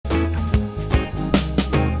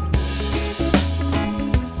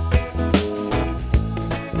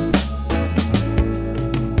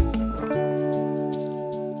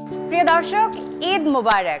দর্শক, ঈদ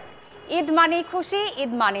মোবারক। ঈদ মানেই খুশি,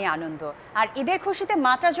 ঈদ মানেই আনন্দ। আর ঈদের খুশিতে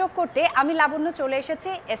মাত্রা যোগ করতে আমি লাবণ্য চলে এসেছি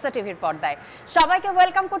এসআটিভির পর্দায়। সবাইকে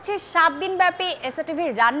ওয়েলকাম করছি 7 দিন ব্যাপী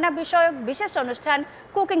এসআটিভির রান্না বিষয়ক বিশেষ অনুষ্ঠান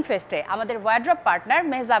কুকিং ফেস্টে আমাদের ওয়ার্ড্রপ পার্টনার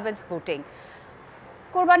মেহজাবেজ বুটিং।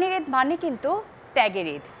 কোরবানির ঈদ মানে কিন্তু ত্যাগের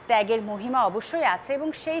ঈদ। ত্যাগের মহিমা অবশ্যই আছে এবং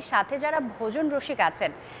সেই সাথে যারা ভোজন রসিক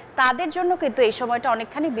আছেন তাদের জন্য কিন্তু এই সময়টা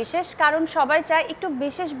অনেকখানি বিশেষ, কারণ সবাই চায় একটু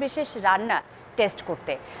বিশেষ বিশেষ রান্না টেস্ট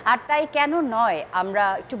করতে। আর তাই কেন নয়, আমরা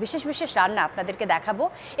একটু বিশেষ বিশেষ রান্না আপনাদেরকে দেখাবো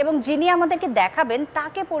এবং যিনি আমাদেরকে দেখাবেন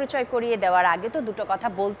তাকে পরিচয় করিয়ে দেওয়ার আগে তো দুটো কথা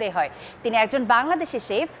বলতে হয়। তিনি একজন বাংলাদেশি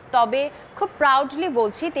শেফ, তবে খুব প্রাউডলি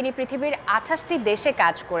বলছি তিনি পৃথিবীর 28টি দেশে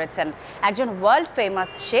কাজ করেছেন। একজন ওয়ার্ল্ড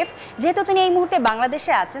ফেমাস শেফ। যেহেতু তিনি এই মুহূর্তে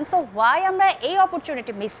বাংলাদেশে আছেন, সো ওয়াই আমরা এই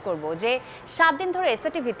অপরচুনিটি মিস করব যে 7 দিন ধরে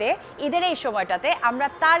এসআটিভিতে ঈদের এই সময়টাতে আমরা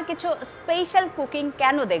তার কিছু স্পেশাল কুকিং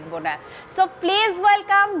কেন দেখব না। So please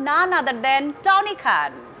welcome naan other then Tony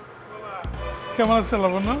খান। কেমন আছেন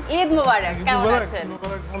লাবণ্য? ঈদ মোবারক। কেমন আছেন?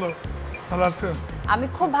 ভালো আছেন? আমি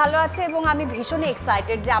খুব ভালো আছি এবং আমি ভীষণ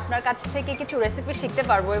এক্সাইটেড যে আপনার কাছ থেকে কিছু রেসিপি শিখতে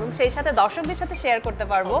পারবো এবং সেই সাথে দর্শকদের সাথে শেয়ার করতে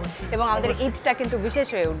পারবো এবং আমাদের ঈদটা কিন্তু বিশেষ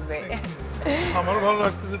হয়ে উঠবে। আমার ভালো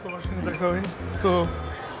লাগছে যে তোমার সঙ্গে দেখা হয়। তো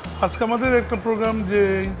আজকে আমাদের একটা প্রোগ্রাম যে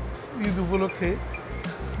ঈদ উপলক্ষে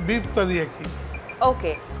বিফ তারিয়াকি।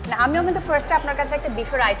 ওকে, আমিও কিন্তু ফার্স্টে আপনার কাছে একটা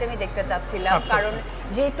বিফের আইটেমই দেখতে চাচ্ছিলাম, কারণ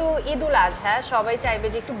যেহেতু ঈদ উল আজহা সবাই চাইবে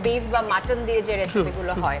যে একটু বিফ বা মাটন দিয়ে যে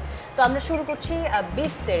রেসিপিগুলো হয়। তো আমরা শুরু করছি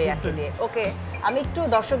বিফ তেরিয়াকি দিয়ে। ওকে, আমি একটু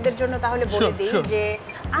দর্শকদের জন্য তাহলে বলে দিই যে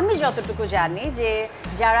আমি যতটুকু জানি যে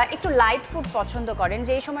যারা একটু লাইট ফুড পছন্দ করেন,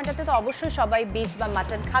 যে এই সময়টাতে তো অবশ্যই সবাই বিফ বা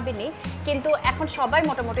মাটন খাবেনই, কিন্তু এখন সবাই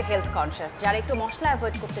মোটামুটি হেলথ কনসিয়াস। যারা একটু মশলা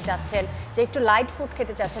অ্যাভয়েড করতে চাচ্ছেন, যে একটু লাইট ফুড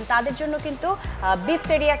খেতে চাচ্ছেন, তাদের জন্য কিন্তু বিফ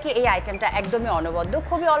তেরিয়াকি এই আইটেমটা একদমই অনবদ্য।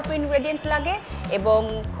 খুবই অল্প ইনগ্রেডিয়েন্ট লাগে এবং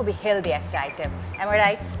খুবই হেলদি একটা item. M I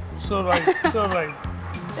right? So right.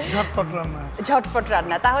 ঝটপট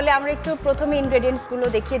রান্না। তাহলে আমরা একটু প্রথমে ইনগ্রেডিয়েন্টস গুলো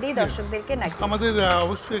দেখিয়ে দিই দর্শকদেরকে নাকি? আমাদের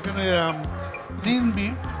অবশ্যই এখানে লিন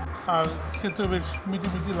বিফ, আর খেতে বেশ মিটি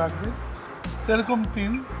মিটি লাগবে এরকম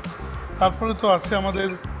 3। তারপরে তো আছে আমাদের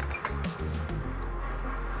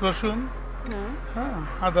রসুন, হ্যাঁ,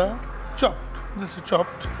 আদা chopped, this is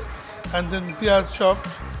chopped, and then পেঁয়াজ চপড।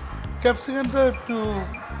 ক্যাপসিকামটা একটু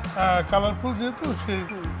কালারফুল যেহেতু সে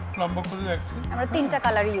লম্বা করে রাখছি। আমরা 3টা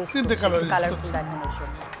কালার ইউজ করছি, 3টা কালারফুল দেখানোর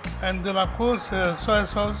জন্য। And then of course soy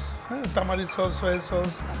sauce, tamari sauce, soy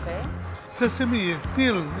sauce. Okay. Sesame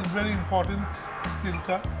til is very important.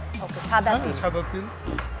 Tilka. Okay, sada til.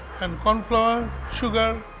 And corn flour,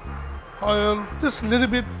 sugar, oil, just a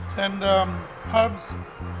little bit, and herbs,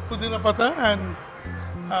 pudina pata and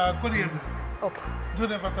coriander. Okay.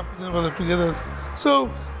 Pudina pata together. So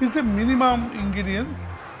it's a minimum ingredients,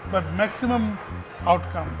 but maximum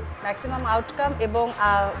outcome. Maximum outcome এবং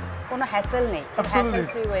কোনো hassle নেই। Hassle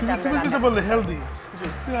free ওয়েতে আমরা রান্না করব। Healthy, জি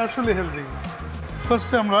আসলে healthy.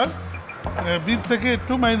 ফার্স্টে আমরা বিফ থেকে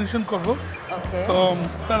একটু ম্যারিনেশন করব। ওকে, তো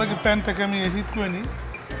তার আগে প্যানটাকে আমি হিট করে নিই।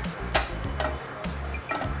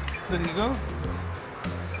 There you go.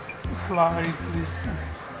 Slightly.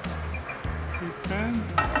 Pan.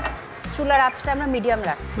 চুলার আঁচটা আমরা মিডিয়াম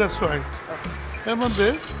রাখছি। That's right. এর মধ্যে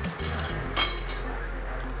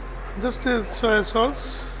জাস্ট সয়া সস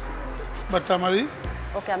বা তামারি।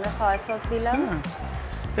 ওকে, আমরা সয়া সস দিলাম।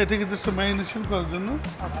 এটাকে জাস্ট ম্যারিনেশন করার জন্য।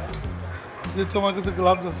 যেহেতু আমার কাছে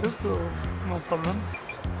গ্লাভস আছে তো নো প্রবলেম।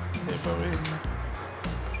 এইভাবে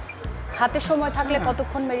হাতে সময় থাকলে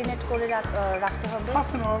কতক্ষণ ম্যারিনেট করে রাখতে হবে?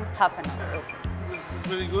 Half an hour.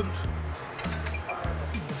 Very good.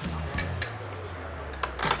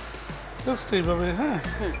 Just এইভাবে, হ্যাঁ।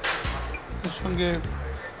 এর সঙ্গে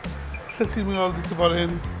সেসিমি অয়েল দিতে পারেন,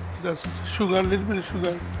 just sugar, little bit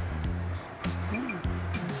sugar,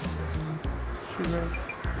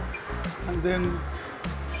 and then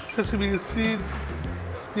sesame seed,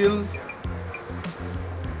 til,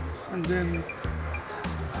 and then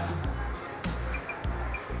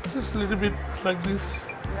just a little bit like this.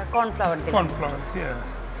 Corn flour দিলাম। Corn flour, yeah.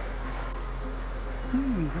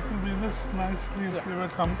 It will be this nicely flavor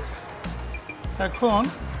comes. এখন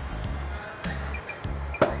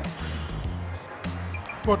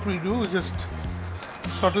what we do is just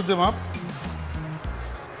saute them up.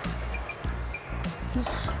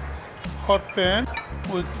 This hot pan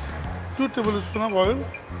with 2 tablespoons of oil.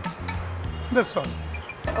 That's all.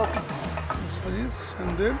 Okay. This,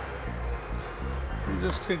 and then you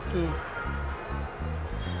just take to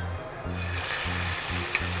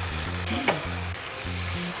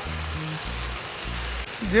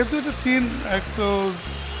যেহেতু এটা তিন একটু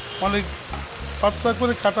অনেক পাতলা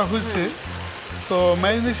করে কাটা হয়েছে, তো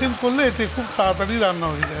ম্যারিনেশন করলে এটা খুব তাড়াতাড়ি রান্না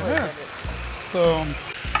হয়ে যায়। হ্যাঁ, তো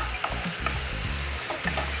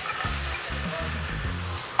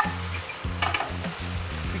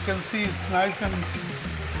can see it's nice and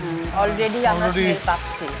already আমরা Already- স্মেল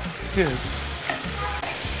পাচ্ছি। yes.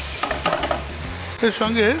 এর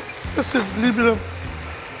সঙ্গে just a little bit of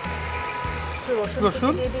একটু রসুন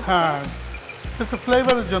রসুন, কুচি দিয়ে দিচ্ছি। হ্যাঁ, just a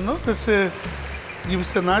flavor-এর জন্য, just a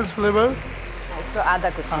gives a nice flavor. একটু আদা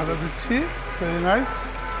কুচি। আদা দিচ্ছি, very nice.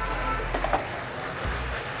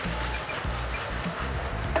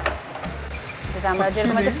 যেটা আমরা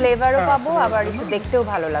যেরকম একটা ফ্লেভারও হ্যাঁ, পাবো, আবার একটু দেখতেও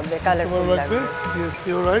ভালো লাগবে, ভালো কালারফুল লাগবে, লাগবে। yes,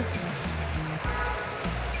 you're right.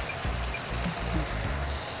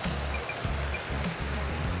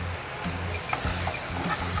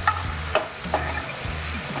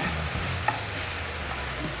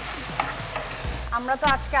 আমরা তো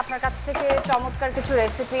আজকে আপনার কাছ থেকে চমৎকার কিছু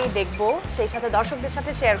রেসিপি দেখব, সেই সাথে দর্শকদের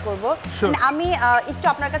সাথে শেয়ার করব। Sure. আমি একটু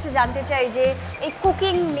আপনার কাছে জানতে চাই যে এই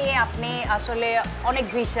কুকিং নিয়ে আপনি আসলে অনেক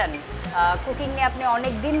ভিশন, কুকিং নিয়ে আপনি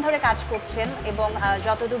অনেক দিন ধরে কাজ করছেন এবং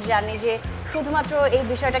যতটুকু জানি যে শুধুমাত্র এই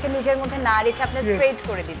বিষয়টাকে নিজের মধ্যে না রেখে আপনি Yes. স্প্রেড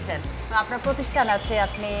করে দিচ্ছেন। আপনার প্রতিষ্ঠান আছে,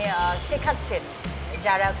 আপনি শেখাচ্ছেন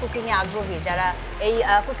যারা কুকিংয়ে আগ্রহী, যারা এই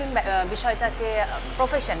কুকিং বিষয়টাকে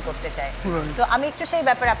প্রফেশন করতে চায়। Right. তো আমি একটু সেই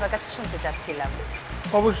ব্যাপারে আপনার কাছে শুনতে চাচ্ছিলাম।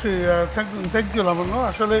 অবশ্যই, থ্যাংক ইউ লাবণ্য।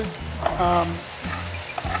 আসলে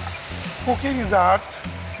কুকিং ইজ আর্ট,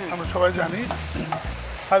 আমরা সবাই জানি।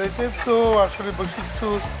 আর এতে তো আসলে বেশি কিছু,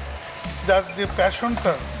 যার যে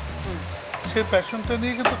প্যাশনটা, সেই প্যাশনটা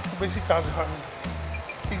নিয়ে কিন্তু খুব বেশি কাজ হয়।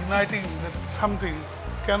 ইগনাইটিং সামথিং,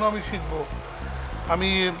 কেন আমি শিখবো, আমি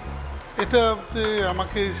এটাতে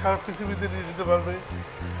আমাকে সারা পৃথিবীতে নিয়ে যেতে পারবে,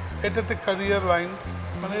 এটাতে ক্যারিয়ার লাইন,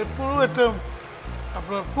 মানে পুরো একটা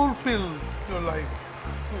আপনার ফুলফিল ইউর লাইফ।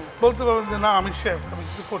 বলতে পারবেন যে না আমি শেফ, আমি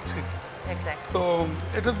কিছু করছি। এক্স্যাক্ট। তো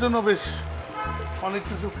এটার জন্য বেশ অনেক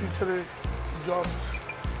কিছু ফিউচারে জব,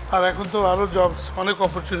 আর এখন তো আরও জবস, অনেক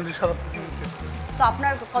অপরচুনিটি সারা পৃথিবীতে। তো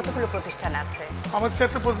আপনার কতগুলো প্রতিষ্ঠান আছে? আমার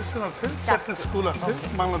 4টে প্রতিষ্ঠান আছে, 4টে স্কুল আছে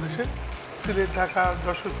বাংলাদেশে, সিলেট, ঢাকা,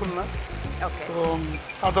 যশোর, খুলনা। ওকে। তো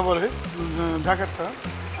আদাবরে ঢাকাটা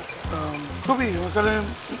খুবই ওখানে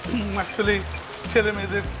অ্যাকচুয়ালি ছেলে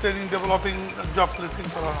মেয়েদের ট্রেনিং, ডেভেলপিং, জব প্লেসিং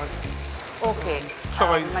করা হয়। ওকে।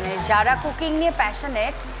 সবাই। মানে যারা কুকিং নিয়ে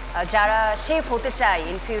প্যাশনেট, যারা শেফ হতে চায়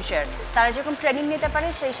ইন ফিউচার, তারা যখন ট্রেনিং নিতে পারে,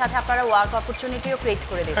 সেই সাথে আপনারা ওয়ার্ক অপরচুনিটিও ক্রিয়েট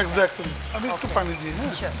করে দিচ্ছেন। এক্স্যাক্টলি। আমি একটু Okay. পানি দিই,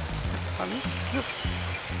 হ্যাঁ, Sure. পানি just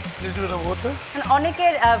little bit of water. মানে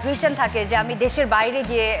অনেকের ভিশন থাকে যে আমি দেশের বাইরে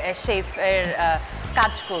গিয়ে শেফ এর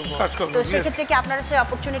কাজ করব। কাজ করবো, তো yes. সেক্ষেত্রে কি আপনারা সেই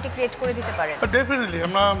অপরচুনিটি ক্রিয়েট করে দিতে পারেন? ডেফিনেটলি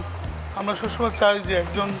আমরা সবসময় চাই যে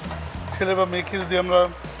একজন ছেলে বা মেয়েকে যদি আমরা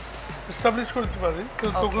এস্টাবলিশ করতে পারি, তো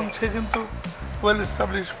তখন সে কিন্তু ওয়েল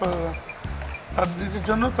এস্টাবলিশ তার নিজের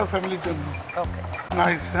জন্য, তার ফ্যামিলির জন্য। ওকে।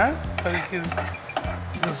 নাইস, হ্যাঁ,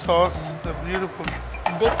 দ্য সস, দ্য বিউটিফুল।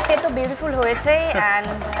 দেখতে তো বিউটিফুল হয়েছে, and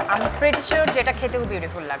I am pretty sure যেটা খেতেও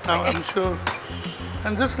বিউটিফুল লাগবে। I'm sure.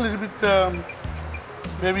 And just a little bit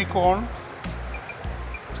baby corn,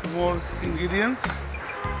 some more ingredients,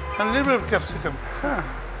 and a little bit of capsicum. Huh.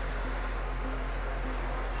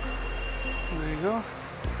 There you go.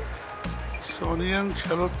 So onion,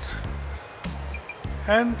 shallots,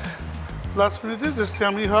 and last minute is just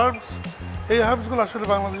yummy herbs. এই হার্বসগুলো আসলে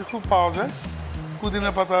বাংলাদেশে খুব পাওয়া যায়,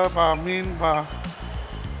 পুদিনা পাতা বা মিন বা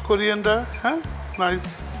কোরিয়েন্ডার, হ্যাঁ, nice,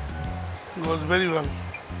 goes very well.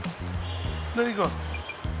 There you go.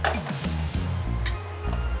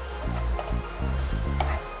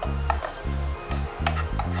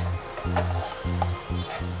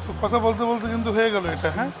 তো কথা বলতে বলতে কিন্তু হয়ে গেল এটা,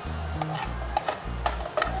 হ্যাঁ,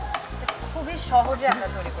 খুবই সহজে আমরা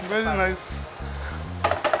তৈরি করতে ভেরি পারবো। নাইস।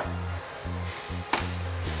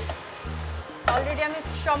 অলরেডি আমি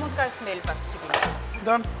চমৎকার স্মেল পাচ্ছি।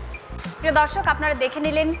 ডান। প্রিয় দর্শক, আপনারা দেখে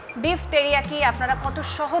নিলেন বিফ তেরিয়াকি আপনারা কত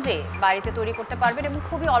সহজে বাড়িতে তৈরি করতে পারবেন এবং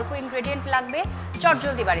খুবই অল্প ইনগ্রেডিয়েন্ট লাগবে,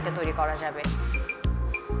 চটজলদি বাড়িতে তৈরি করা যাবে।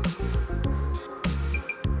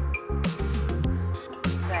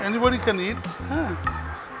 এনিবডি ক্যান ইট, হ্যাঁ।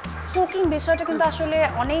 কুকিং বিষয়টা কিন্তু আসলে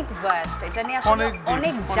অনেক ভাস্ট, এটা নিয়ে আসলে অনেক deep,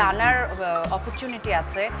 অনেক অনেক জানার অপরচুনিটি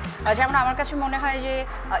আছে। যেমন আমার কাছে মনে হয় যে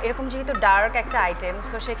এরকম যেহেতু ডার্ক একটা আইটেম,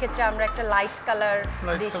 তো সেক্ষেত্রে আমরা একটা light colour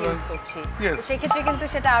dish color, use করছি, yes. তো সেক্ষেত্রে কিন্তু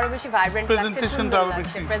সেটা আরো বেশি ভাইব্রেন্ট লাগছে, Presentation টা সুন্দর আরো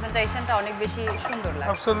লাগছে, বেশি। প্রেজেন্টেশনটা অনেক বেশি সুন্দর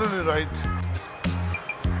লাগছে। Absolutely right.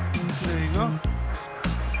 There you go.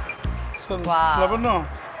 So, Wow. Lavanya,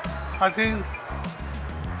 I think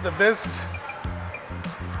the best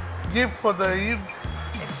gift for the Eid,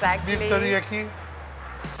 beef exactly. teriyaki.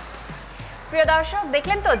 প্রিয় দর্শক,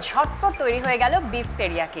 দেখলেন তো ঝটপট তৈরি হয়ে গেল বিফ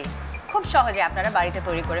তেরিয়াকি। খুব সহজে আপনারা বাড়িতে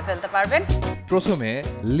তৈরি করে ফেলতে পারবেন। প্রথমে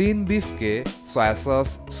Lin বিফকে soya sauce,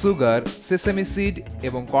 sugar, sesame seed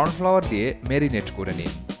এবং কর্নফ্লাওয়ার দিয়ে ম্যারিনেট করে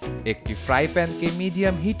নিন। একটি ফ্রাই প্যানকে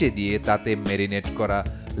মিডিয়াম হিটে দিয়ে তাতে ম্যারিনেট করা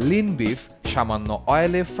লিন বিফ সামান্য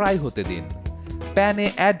অয়েলে ফ্রাই হতে দিন। প্যানে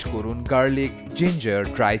অ্যাড করুন garlic, ginger,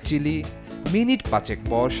 dry chilli. Minute 5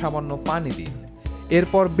 পর সামান্য পানি দিন।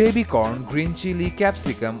 এরপর baby corn, green chilli,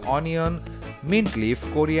 capsicum, onion, mint leaf,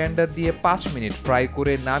 coriander দিয়ে 5 মিনিট ফ্রাই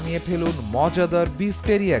করে নামিয়ে ফেলুন মজাদার বিফ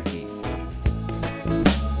টেরিয়াকি।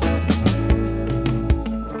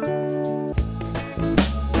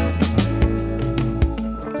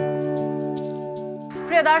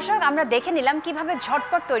 প্রিয় দর্শক, আমরা দেখে নিলাম কিভাবে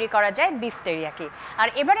ঝটপট তৈরি করা যায় বিফ তেরিয়াকি। আর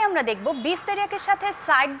এবারে আমরা দেখব বিফ তেরিয়াকির সাথে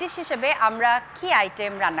সাইড ডিশ হিসেবে আমরা কি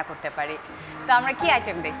আইটেম রান্না করতে পারি। তো আমরা কি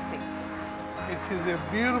আইটেম দেখছি? It is a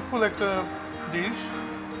beautiful dish,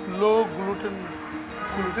 low gluten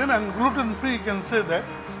and gluten free. You can say that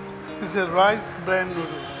it's a rice bran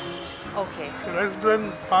noodles. Okay, So rice bran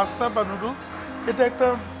pasta বা noodles. এটা একটা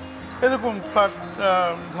এরকম ফ্ল্যাট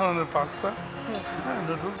ধরনের পাস্তা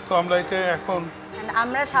নুডলস। তো আমরা এটা এখন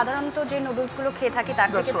আমরা সাধারণত যে নুডলসগুলো খেয়ে থাকি তার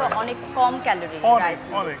থেকে That's তো right. অনেক কম ক্যালোরি রাইস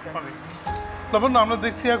অনেক তারপর আমরা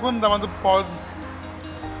দেখছি এখন আমাদের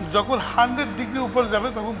যখন 100 ডিগ্রি উপরে যাবে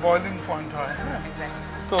তখন বয়লিং পয়েন্ট হয়, হ্যাঁ।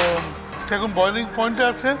 তো এটা এখন বয়লিং পয়েন্টে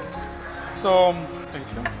আছে। তো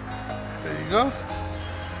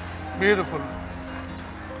বিউটিফুল।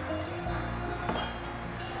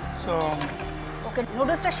 সো ওকে,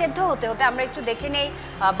 নুডলসটা সেদ্ধ হতে হতে আমরা একটু দেখে নেই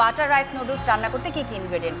বাটার রাইস নুডলস রান্না করতে কি কি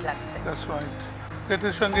ইনগ্রেডিয়েন্ট লাগছে। That's right.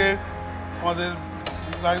 এটার সঙ্গে আমাদের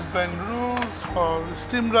rice Brian noodles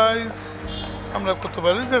steam rice আমরা করতে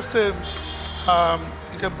পারি। Just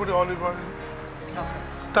you can put olive oil,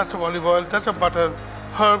 touch of olive oil, touch of butter,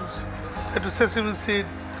 herbs, into sesame seed,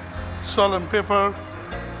 salt and pepper.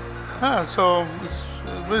 So it's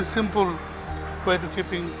a very simple way to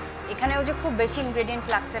keeping. এখানেও যে খুব বেশি ingredient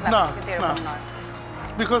লাগছে না, ব্যাপারটা কিন্তু এরকম না। নয়।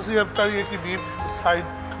 Because you have teriyaki beef side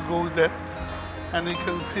to go with that, and you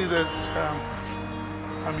can see that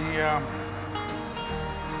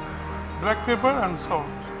black pepper and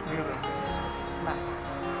salt together. বাহ।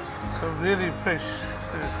 So really fresh.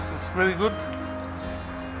 It's very good.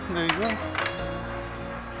 There you go.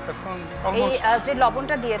 এখন এই almost যে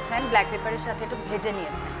লবণটা দিয়েছেন ব্ল্যাক পেপারের সাথে একটু ভেজে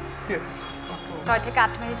নিয়েছেন। yes. 6 থেকে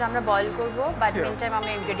 8 মিনিট আমরা বয়েল করব, বাট Yeah. মিন টাইম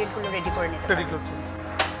আমরা ইনগ্রেডিয়েন্টগুলো রেডি করে নিতে Very পারি। good.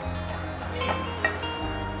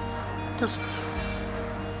 Just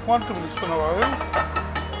 1 tablespoon of oil,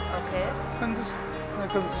 okay, and just I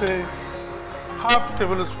can say half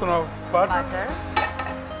tablespoon of butter. Butter,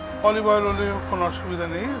 Olive oil only কোনো অসুবিধা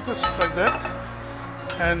নেই, just like that.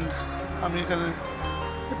 And আমি এখানে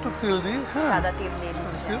একটু তেল দিই, হ্যাঁ, সাদা তেল দিয়ে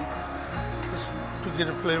দিচ্ছি। তেল, just to get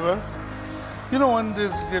a flavor. You know, when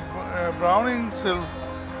this get browning, so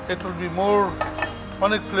it will be more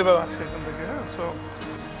অনেক ফ্লেভার আসে এখান থেকে, হ্যাঁ। So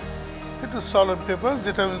একটু salt and pepper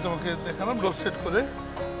যেটা আমি তোমাকে দেখালাম রোস্টেড করে।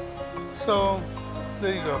 So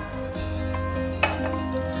there you go.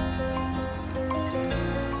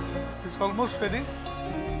 It's almost ready.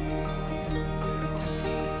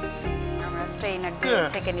 আমরা স্ট্রেইনার দিয়ে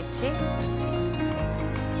Yeah. ছেঁকে নিচ্ছি।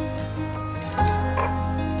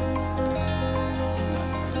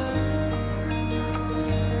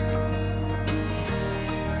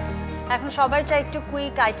 এখন সবাই চায় একটু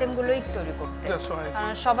কুইক আইটেমগুলোই তৈরি করতে। That's right.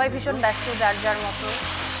 সবাই ভীষণ ব্যস্ত যার যার মতো।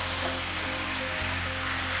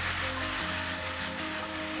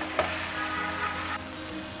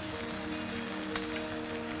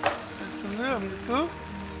 সঙ্গে আমি একটু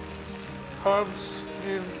herbs,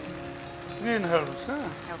 green herbs, হ্যাঁ,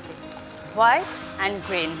 ওকে, white and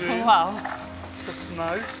green. Green. Wow, that's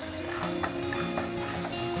nice.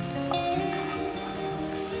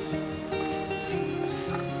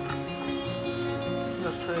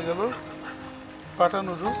 Just হয়ে গেল পাটা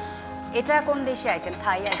নুডলস। এটা কোন দেশি item?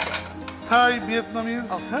 Thai item? Thai, Vietnamese,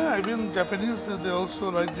 even Japanese, they also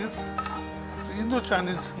like this.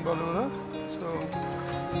 Indo-Chinese বলে ওরা। So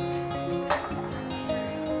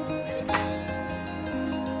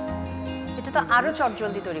এটা তো আরো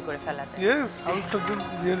চটজলদি তৈরি করে ফেলা যায়। yes, also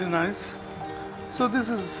really nice. So this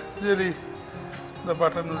is really the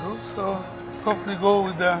butter noodles. So hopefully go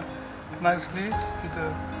with the nicely with the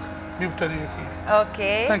beef teriyaki.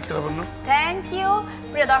 Okay, Thank you, Lavanya. Thank you.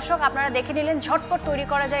 প্রিয় দর্শক, আপনারা দেখে নিলেন ঝটপট তৈরি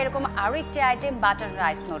করা যায় এরকম আরও একটি আইটেম বাটার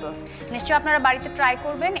রাইস নুডলস। নিশ্চয়ই আপনারা বাড়িতে ট্রাই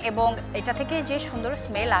করবেন এবং এটা থেকে যে সুন্দর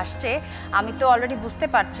স্মেল আসছে আমি তো অলরেডি বুঝতে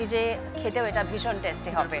পারছি যে খেতেও এটা ভীষণ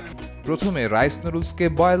টেস্টি হবে। প্রথমে রাইস নুডলসকে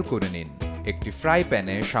বয়েল করে নিন। একটি ফ্রাই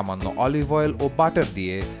প্যানে সামান্য অলিভ অয়েল ও বাটার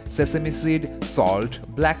দিয়ে sesame seed, salt,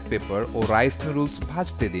 black pepper ও রাইস নুডলস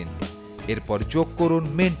ভাজতে দিন। এরপর যোগ করুন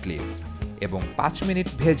মিন্ট লিফ এবং 5 মিনিট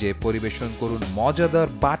ভেজে পরিবেশন করুন মজাদার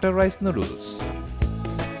বাটার রাইস নুডলস।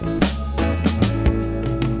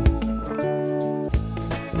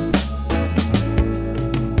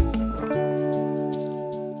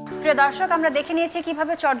 প্রিয় প্রিয় দর্শক, আমরা দেখে নিয়েছি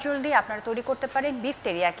কিভাবে চটজলদি আপনারা তৈরি করতে পারেন বিফ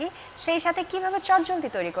তেরিয়াকি, সেই সাথে কিভাবে চটজলদি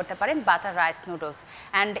তৈরি করতে পারেন বাটার রাইস নুডলস।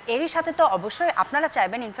 অ্যান্ড এরই সাথে তো অবশ্যই আপনারা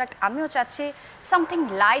চাইবেন, ইনফ্যাক্ট আমিও চাচ্ছি সামথিং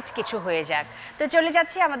লাইট কিছু হয়ে যাক। তো চলে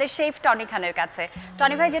যাচ্ছি আমাদের শেফ টনি খানের কাছে।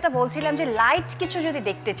 টনি ভাই, যেটা বলছিলাম যে লাইট কিছু যদি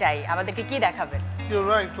দেখতে চাই, আমাদেরকে কি দেখাবেন? You're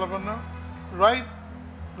right, Lavanya. Right,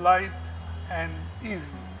 light and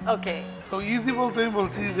easy. ওকে। তো ইজি বলতে আমি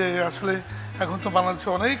বলছি যে আসলে এখন তো বাংলাদেশে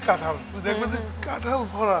অনেক কাঁঠাল, তুমি দেখবে যে কাঁঠাল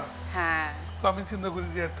ভরা। হ্যাঁ। তো আমি চিন্তা করি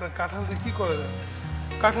যে একটা কাঁঠাল দিয়ে কি করা যায়,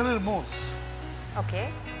 কাঁঠালের মোস। ওকে।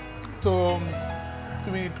 তো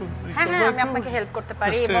তুমি একটু হ্যাঁ, আমি আপনাকে হেল্প করতে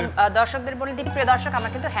পারি এবং দর্শকদের বলে দিই, প্রিয় দর্শক,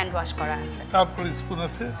 আমার কিন্তু হ্যান্ড ওয়াশ করা আছে। তারপর স্পুন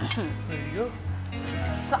আছে।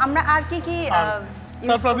 সো আমরা আর কি কি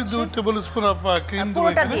তারপর আমি 2 টেবিল স্পুন অফ ক্রিম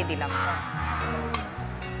পুরোটা দিয়ে দিলাম।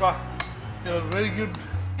 বাহ, you are very good.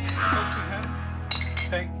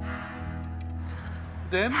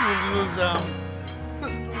 Then we'll use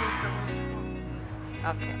just 2 tablespoons.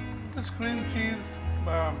 Okay. This cream cheese,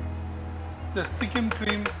 just thickened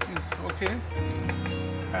cream is okay.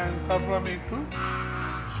 And তারপর আমি একটু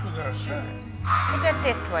sugar. এটা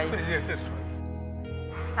taste wise. Yeah, taste wise.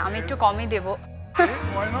 আমি একটু কমই দেব।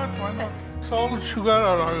 Why not? Why not? Salt, sugar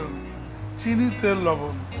or oil. চিনি, তেল,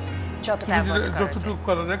 লবণ। যতটুকু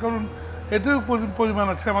করা যায়, কারণ এটার পরিমাণ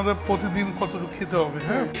আছে আমাদের প্রতিদিন কতটুকু খেতে হবে।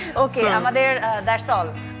 হ্যাঁ, ওকে, আমাদের দ্যাটস অল।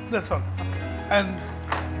 And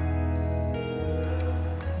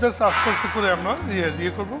just আস্তে আস্তে করে আমরা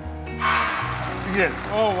দিয়ে করবো। Yes.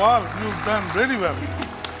 Oh wow, you've done very well.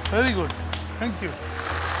 Very good. Thank you.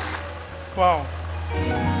 Wow.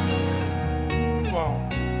 Wow.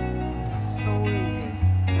 So easy.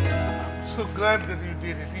 So glad that you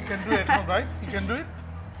did it. You can do it, right? You can do it.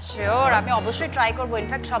 Sure, আমি অবশ্যই try করব।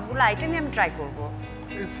 In fact সবগুলো আইটেমই আমি try করব।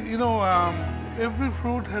 It's, every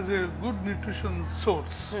fruit has a good nutrition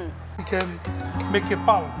source. You can make a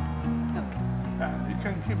pulp. Okay. And you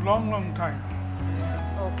can keep long time.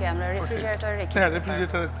 ওকে, আমরা রেফ্রিজারেটরে রেখে হ্যাঁ,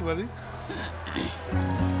 রেফ্রিজারেটরে রাখতে পারি।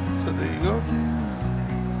 So there you go.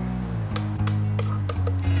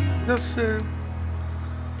 Just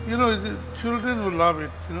the children will love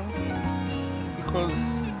it, because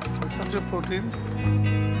it's such a protein.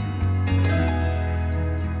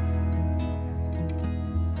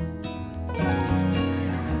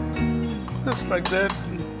 Just like that,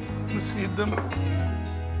 just eat them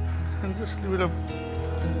and just leave it up.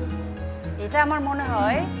 এটা আমার মনে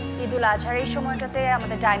হয় ঈদুল আজহার এই সময়টাতে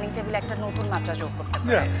আমাদের ডাইনিং টেবিলে একটা নতুন মাত্রা যোগ করতে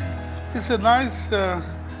পারে। Yeah, it's a nice.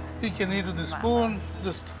 You can eat with a spoon.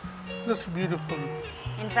 Just beautiful.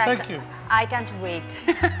 In fact Thank you. I can't wait.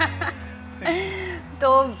 তো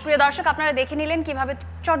প্রিয় দর্শক, আপনারা দেখে নিলেন কিভাবে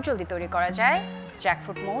চটজলদি তৈরি করা যায়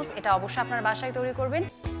জ্যাকফ্রুট মোজ। এটা অবশ্যই আপনার বাসায় তৈরি করবেন।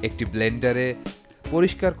 একটি ব্লেন্ডারে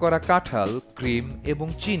পরিষ্কার করা কাঁঠাল, ক্রিম এবং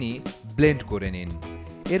চিনি ব্লেন্ড করে নিন।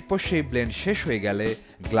 এরপর সেই ব্লেন্ড শেষ হয়ে গেলে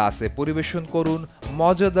গ্লাসে পরিবেশন করুন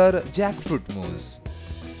মজাদার জ্যাকফ্রুট মুজ।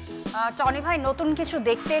 টনি ভাই, নতুন কিছু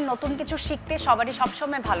দেখতে, নতুন কিছু শিখতে সবারই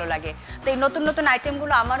সবসময় ভালো লাগে। তো এই নতুন নতুন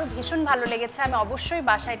আইটেমগুলো আমারও ভীষণ ভালো লেগেছে। আমি অবশ্যই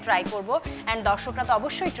বাসায় ট্রাই করব, অ্যান্ড দর্শকরা তো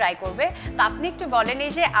অবশ্যই ট্রাই করবে। তো আপনি একটু বলেন,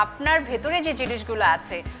 এই যে আপনার ভেতরে যে জিনিসগুলো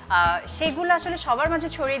আছে সেগুলো আসলে সবার মাঝে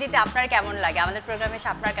ছড়িয়ে দিতে আপনার কেমন লাগে? আমাদের প্রোগ্রামে এসে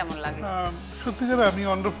আপনার কেমন লাগে? সত্যিকার আমি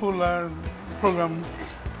ওয়ান্ডারফুল প্রোগ্রাম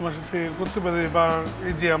তোমার সাথে করতে পারি, বা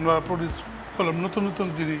এই যে আমরা প্রডিউস করলাম নতুন নতুন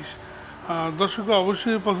জিনিস, দর্শকরা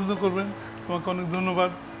অবশ্যই পছন্দ করবেন। তোমাকে অনেক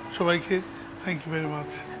ধন্যবাদ সবাইকে। Thank you very much.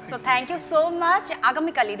 So thank you so much.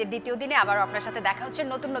 আগামীকাল ঈদের দ্বিতীয় দিনে আবার আপনার সাথে দেখা হচ্ছে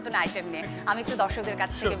নতুন নতুন আইটেম নিয়ে। আমি একটু দর্শকদের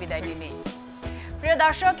কাছ থেকে বিদায় নিই। প্রিয়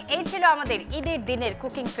দর্শক, এই ছিল আমাদের ঈদের দিনের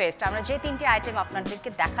কুকিং ফেস্ট। আমরা যে 3টি আইটেম আপনাদেরকে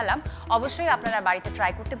দেখালাম, অবশ্যই আপনারা বাড়িতে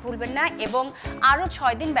ট্রাই করতে ভুলবেন না। এবং আরও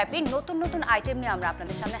 6 দিন ব্যাপী নতুন নতুন আইটেম নিয়ে আমরা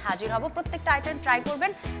আপনাদের সামনে হাজির হব। প্রত্যেকটা আইটেম ট্রাই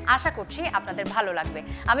করবেন, আশা করছি আপনাদের ভালো লাগবে।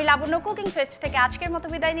 আমি লাবণ্য কুকিং ফেস্ট থেকে আজকের মতো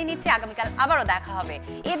বিদায় নিয়ে নিচ্ছি। আগামীকাল আবারও দেখা হবে।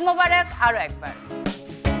 ঈদ মোবারক আরও একবার।